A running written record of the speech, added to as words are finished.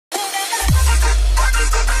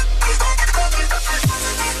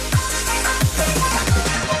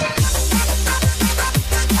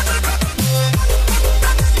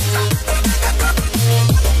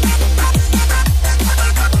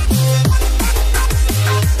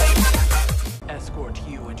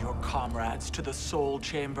the Soul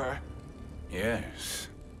Chamber? Yes.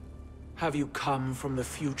 Have you come from the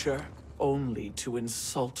future only to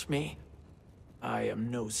insult me? I am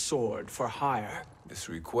no sword for hire. This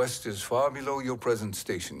request is far below your present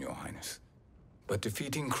station, Your Highness. But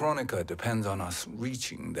defeating Kronika depends on us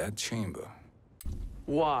reaching that chamber.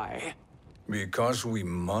 Why? Because we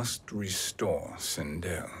must restore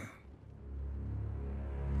Sindel.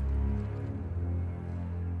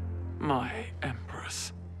 My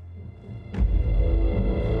Empress.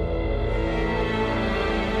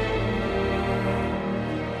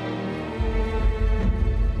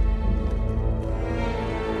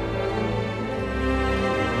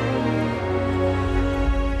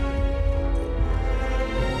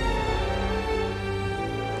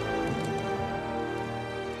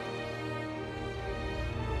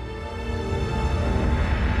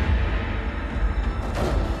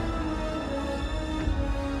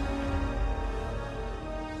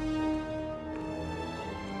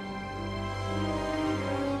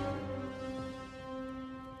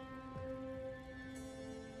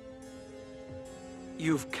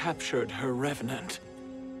 You've captured her revenant.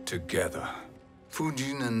 Together,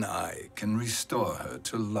 Fujin and I can restore her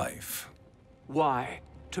to life. Why?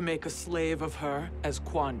 To make a slave of her, as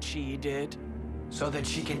Quan Chi did? So that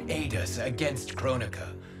she can aid us against Kronika.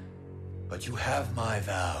 But you have my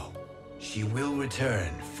vow. She will return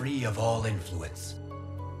free of all influence.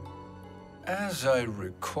 As I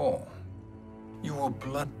recall, you were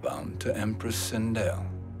bloodbound to Empress Sindel.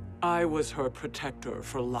 I was her protector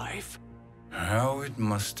for life. How it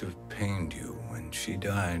must have pained you when she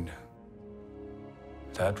died.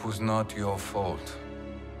 That was not your fault.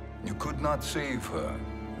 You could not save her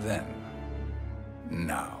then.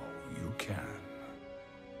 Now you can.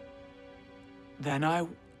 Then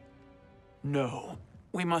No.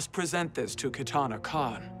 We must present this to Kitana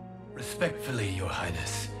Khan. Respectfully, Your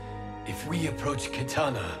Highness, if we approach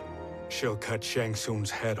Kitana, she'll cut Shang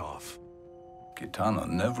Tsung's head off. Kitana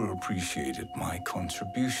never appreciated my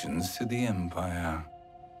contributions to the Empire.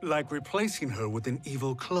 Like replacing her with an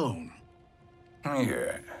evil clone.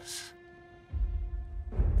 Yes.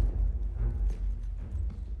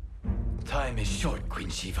 Time is short, Queen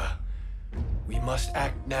Sheeva. We must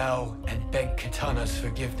act now and beg Kitana's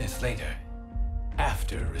forgiveness later,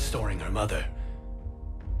 after restoring her mother.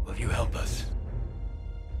 Will you help us?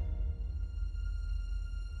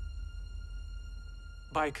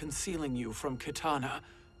 By concealing you from Kitana,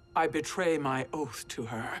 I betray my oath to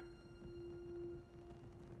her.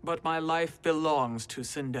 But my life belongs to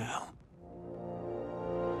Sindel.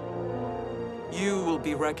 You will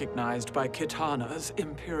be recognized by Kitana's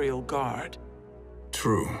Imperial Guard.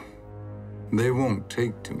 True. They won't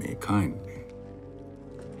take to me kindly.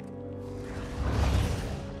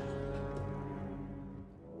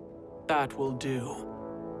 That will do.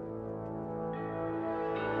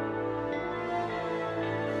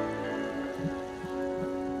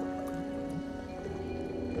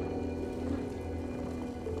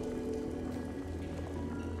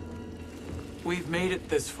 We've made it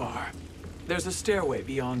this far. There's a stairway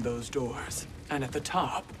beyond those doors, and at the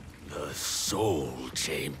top... The Soul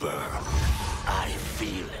Chamber. I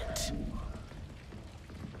feel it.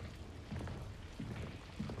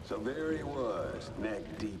 So there he was, neck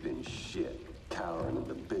deep in shit, cowering at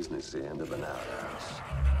the business end of an outhouse.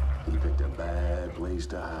 He picked a bad place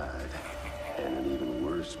to hide, and an even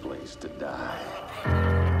worse place to die.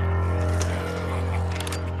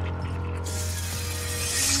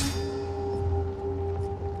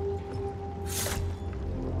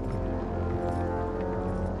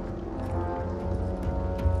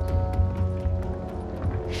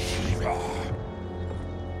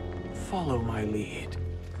 Follow my lead.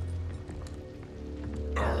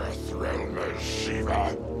 Earthrealm is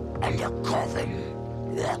Sheeva, and a coffin.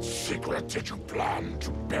 What secret did you plan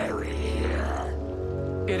to bury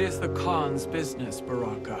here? It is the Khan's business,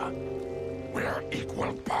 Baraka. We're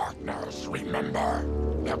equal partners, remember?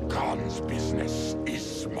 The Khan's business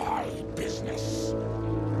is my business.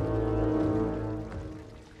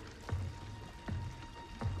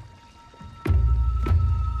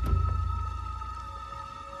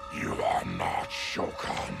 You are not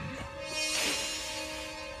Shokan.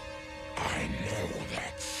 I know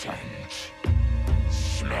that scent.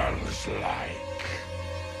 Smells like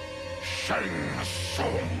Shang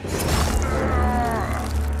Tsung.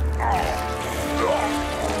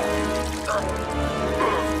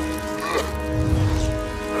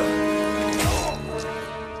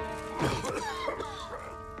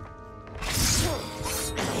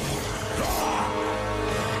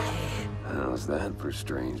 How's that for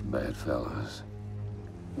strange bedfellows?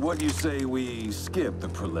 What do you say we skip the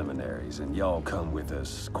preliminaries and y'all come with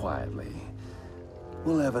us quietly?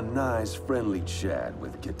 We'll have a nice, friendly chat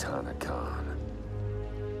with Kitana Khan.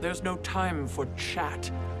 There's no time for chat.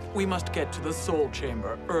 We must get to the Soul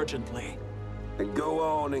Chamber urgently. And go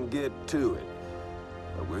on and get to it.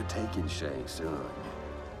 But we're taking Shang Tsung.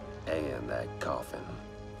 And that coffin.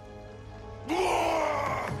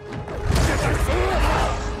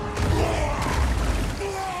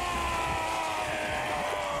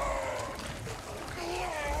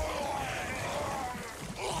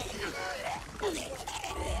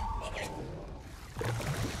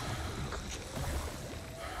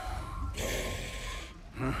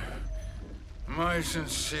 My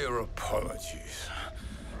sincere apologies.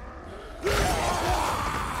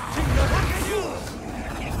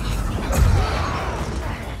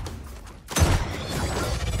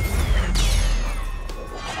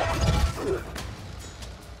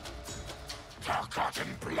 Forgotten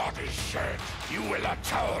bloody shed, you will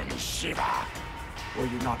atone, Sheeva. Were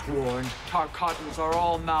you not warned? Tarkatans are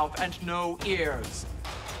all mouth and no ears.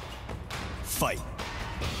 Fight.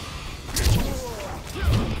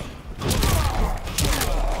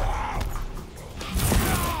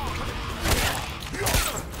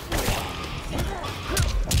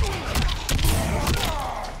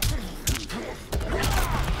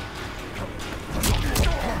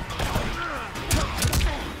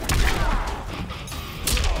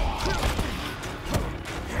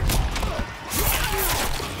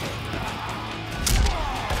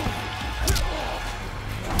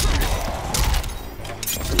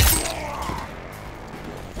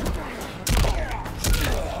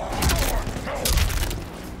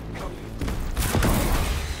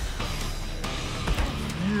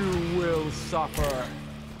 Suffer.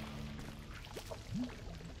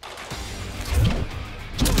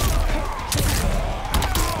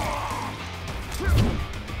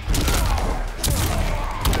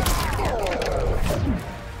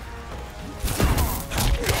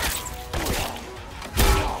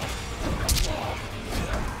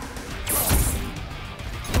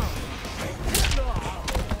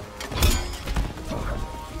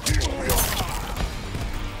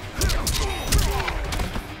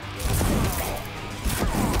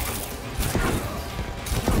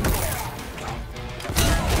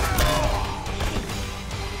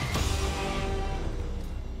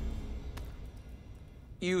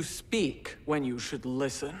 You speak when you should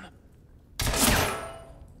listen.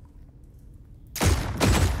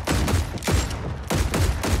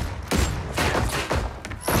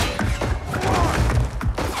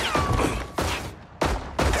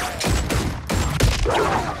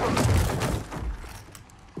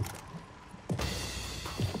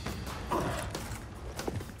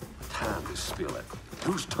 Time to spill it.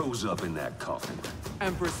 Whose toes up in that coffin?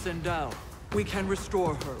 Empress Sindel. We can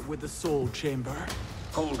restore her with the Soul Chamber.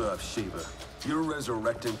 Hold up, Sheeva. You're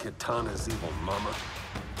resurrecting Kitana's evil mama?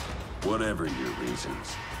 Whatever your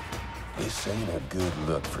reasons, this ain't a good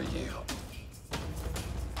look for you.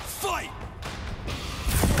 Fight!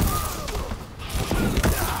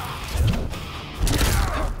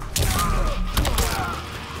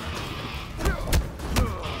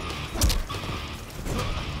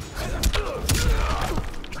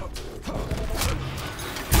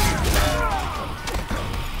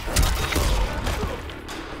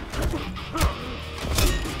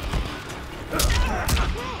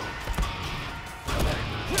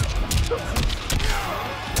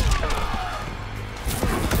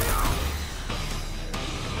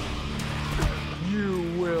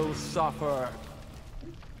 Suffer.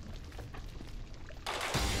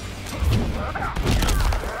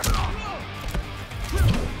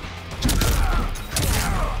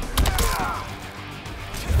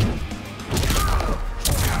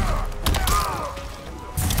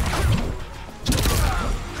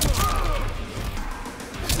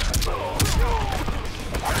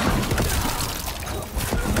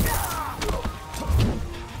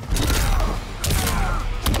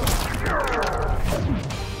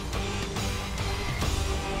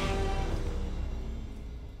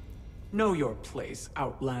 Know your place,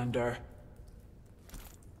 Outlander.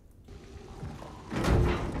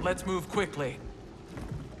 Let's move quickly.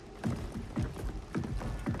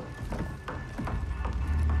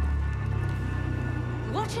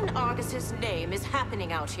 What in Argus's name is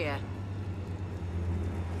happening out here?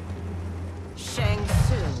 Shang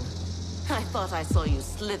Tsung. I thought I saw you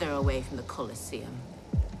slither away from the Colosseum.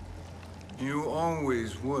 You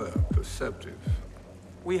always were perceptive.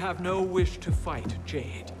 We have no wish to fight,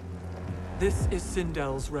 Jade. This is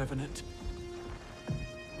Sindel's revenant.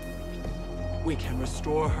 We can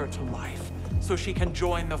restore her to life, so she can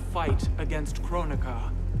join the fight against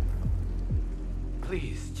Kronika.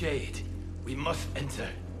 Please, Jade. We must enter.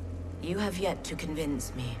 You have yet to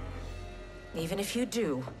convince me. Even if you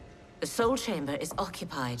do, the Soul Chamber is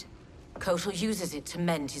occupied. Kotal uses it to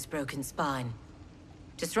mend his broken spine.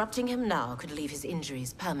 Disrupting him now could leave his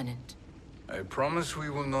injuries permanent. I promise we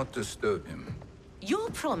will not disturb him. Your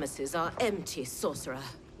promises are empty, sorcerer.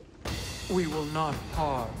 We will not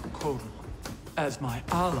harm Kotal. As my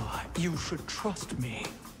ally, you should trust me.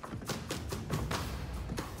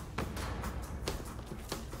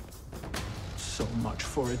 So much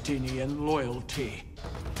for Adenian loyalty.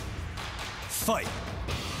 Fight!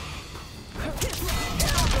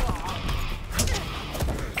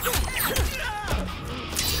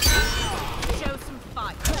 Show some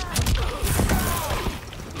fight.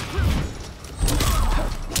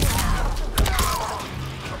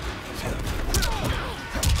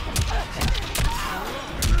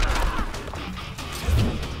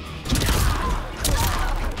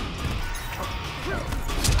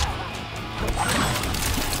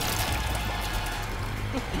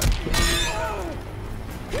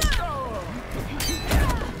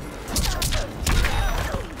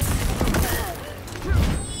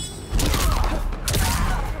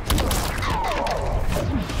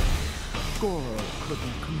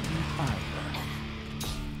 Couldn't compete either.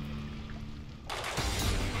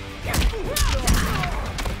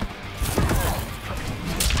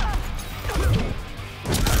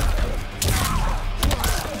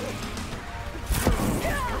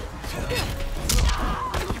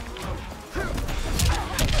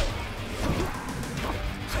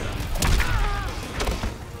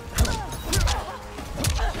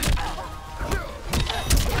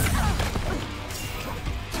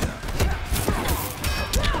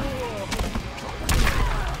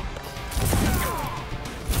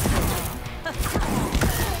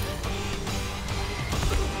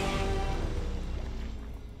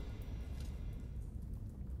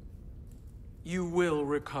 You will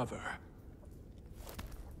recover.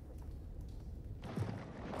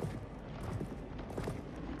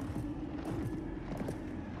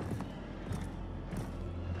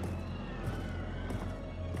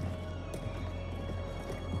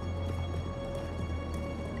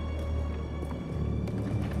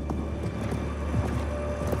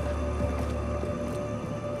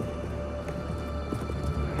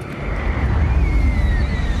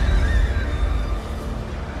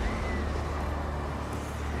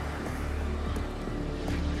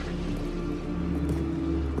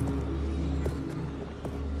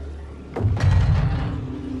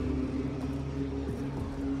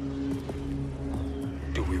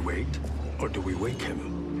 Do we wait, or do we wake him?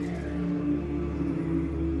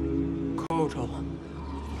 Kotal.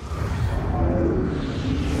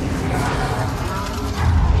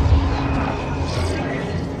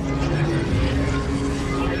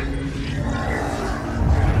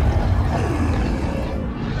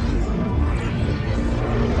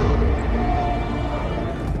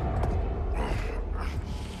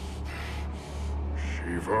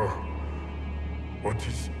 Sheeva? What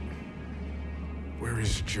is... Where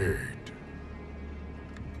is Jade?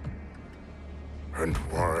 And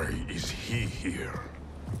why is he here?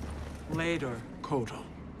 Later, Kotal.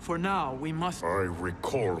 For now, we must... I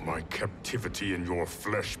recall my captivity in your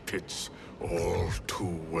flesh pits all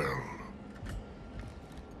too well.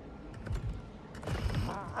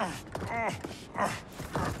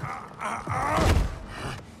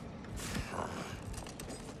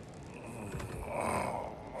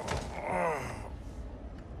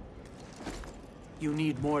 You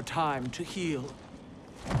need more time to heal.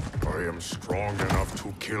 I am strong enough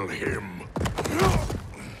to kill him.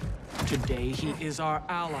 Today, he is our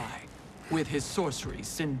ally. With his sorcery,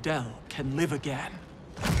 Sindel can live again.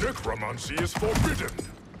 Necromancy is forbidden.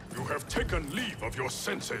 You have taken leave of your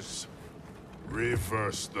senses.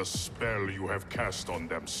 Reverse the spell you have cast on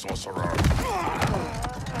them, sorcerer.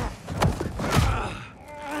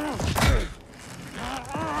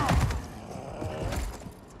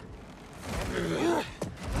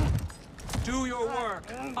 Do your work.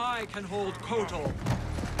 I can hold Kotal.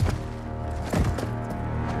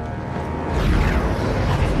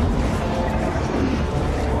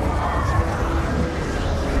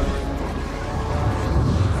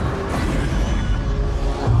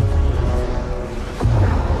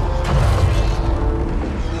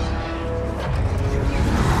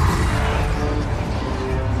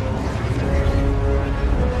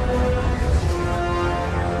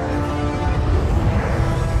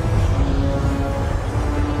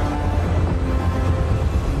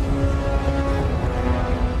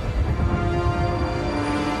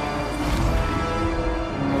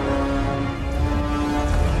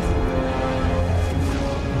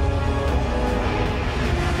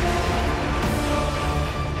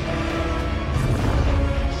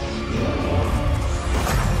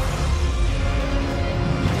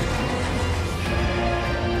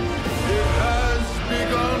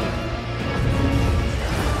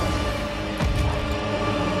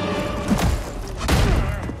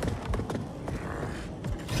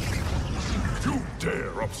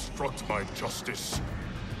 not my justice.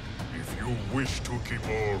 If you wish to keep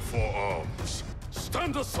all four arms,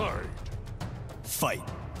 stand aside! Fight!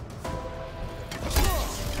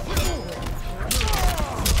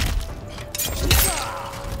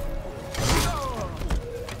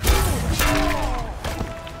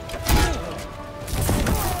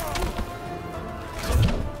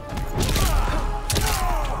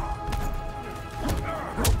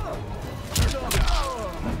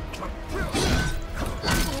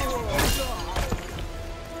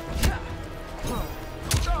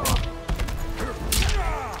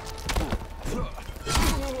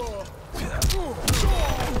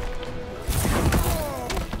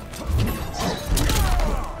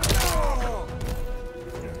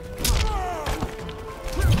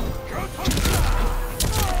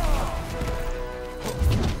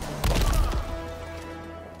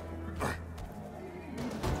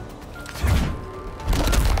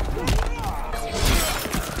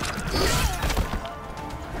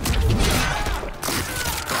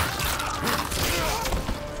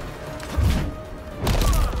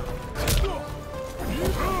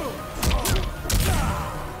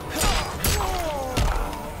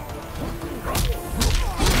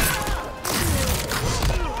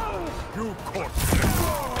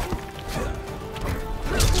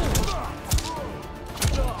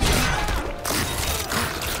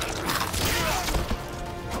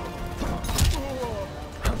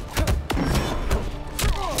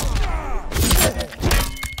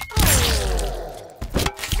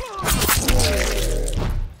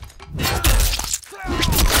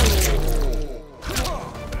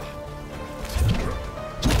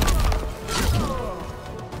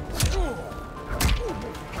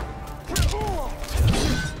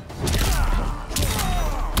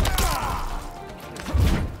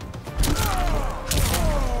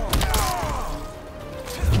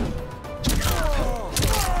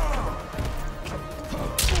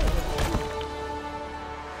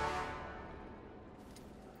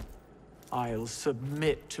 I'll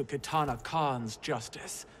submit to Katana Khan's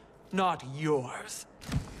justice, not yours.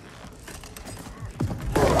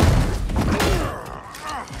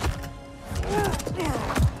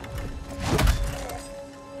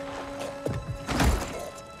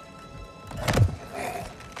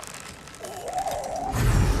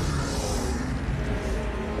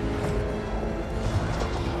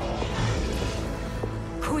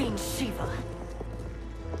 Queen Sheeva.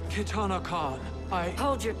 Katana Khan,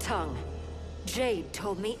 Hold your tongue. Jade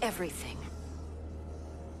told me everything.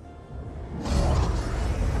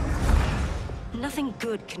 Nothing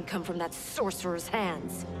good can come from that sorcerer's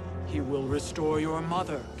hands. He will restore your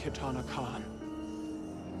mother, Katana Khan.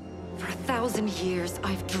 For 1,000 years,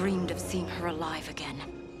 I've dreamed of seeing her alive again.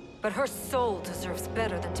 But her soul deserves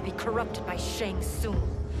better than to be corrupted by Shang Tsung.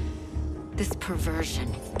 This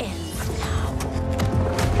perversion ends now.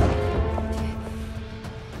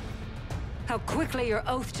 How quickly your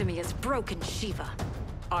oath to me is broken, Sheeva.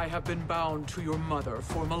 I have been bound to your mother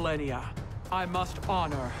for millennia. I must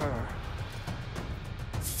honor her.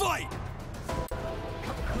 Fight!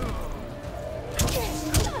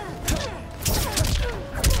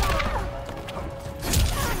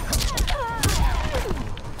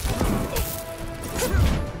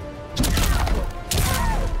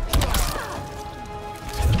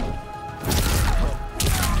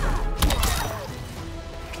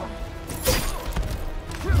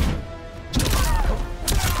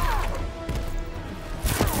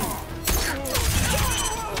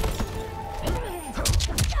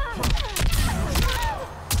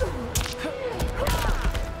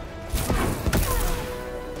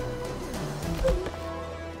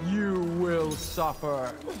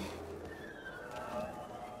 Suffer.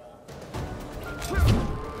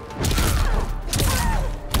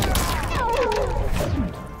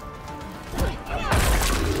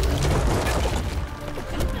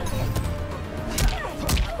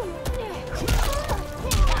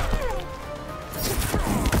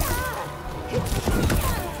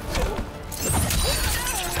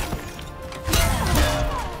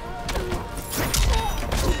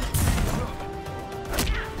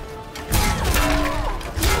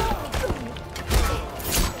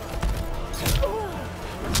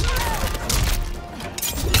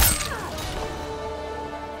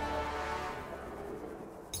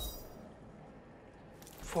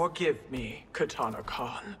 Forgive me, Katana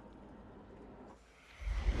Khan.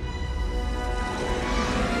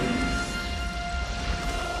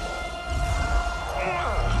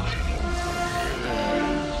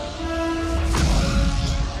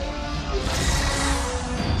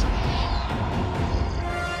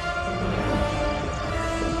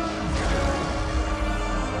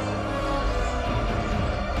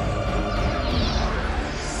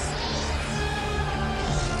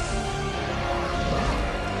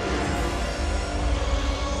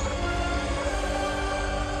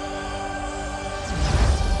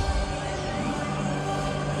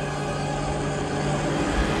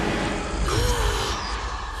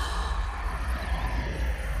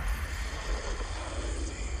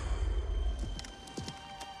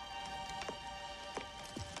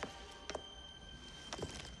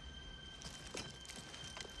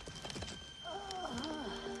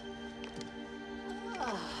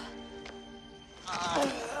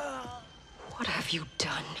 you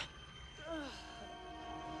done?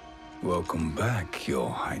 Welcome back, Your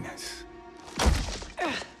Highness.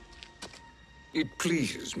 It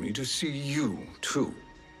pleases me to see you, too.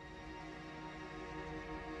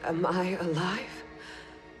 Am I alive?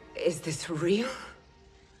 Is this real?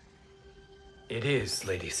 It is,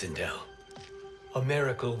 Lady Sindel. A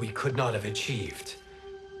miracle we could not have achieved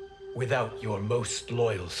without your most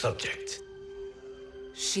loyal subject.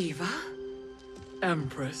 Sheeva?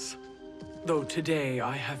 Empress, though today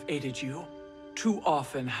I have aided you, too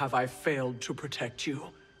often have I failed to protect you.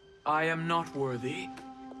 I am not worthy.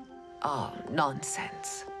 Oh,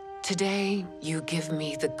 nonsense. Today, you give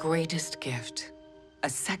me the greatest gift. A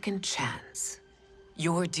second chance.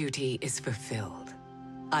 Your duty is fulfilled.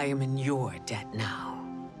 I am in your debt now.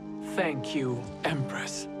 Thank you,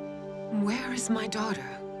 Empress. Where is my daughter?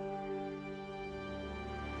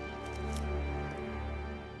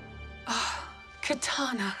 Ah,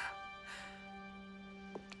 Katana.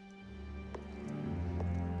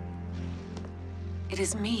 It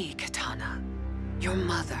is me, Katana. Your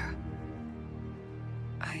mother.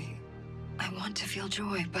 I want to feel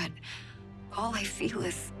joy, but all I feel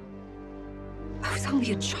is... I was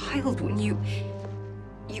only a child when you...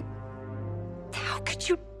 How could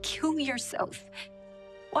you kill yourself?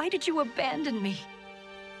 Why did you abandon me?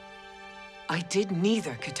 I did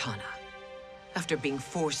neither, Katana. After being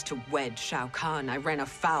forced to wed Shao Kahn, I ran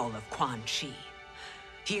afoul of Quan Chi.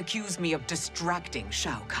 He accused me of distracting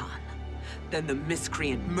Shao Kahn. Then the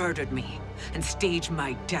miscreant murdered me and staged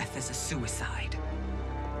my death as a suicide.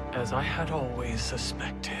 As I had always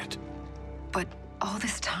suspected. But all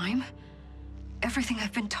this time? Everything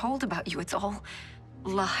I've been told about you, it's all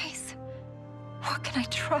lies? What can I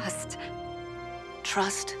trust?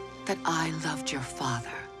 Trust that I loved your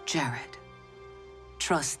father, Jared.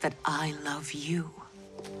 Trust that I love you.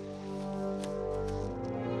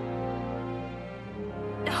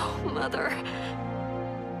 No, Mother.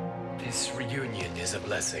 This reunion is a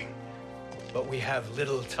blessing, but we have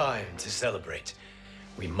little time to celebrate.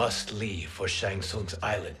 We must leave for Shang Tsung's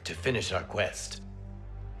island to finish our quest.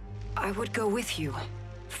 I would go with you,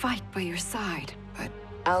 fight by your side. But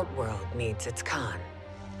Outworld needs its Khan.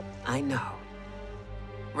 I know.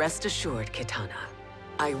 Rest assured, Katana,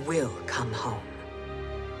 I will come home.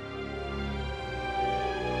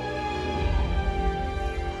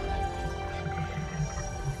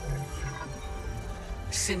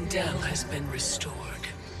 Sindel has been restored.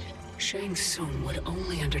 Shang Tsung would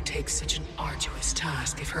only undertake such an arduous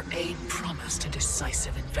task if her aid promised a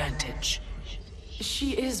decisive advantage.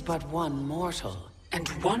 She is but one mortal, and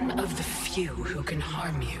one of the few who can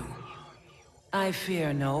harm you. I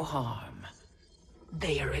fear no harm.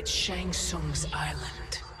 They are at Shang Tsung's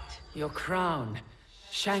island. Your crown,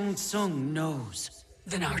 Shang Tsung knows.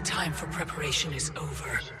 Then our time for preparation is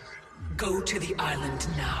over. Go to the island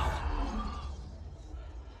now.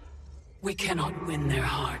 We cannot win their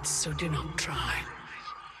hearts, so do not try.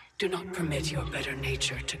 Do not permit your better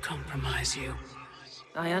nature to compromise you.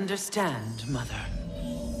 I understand, Mother.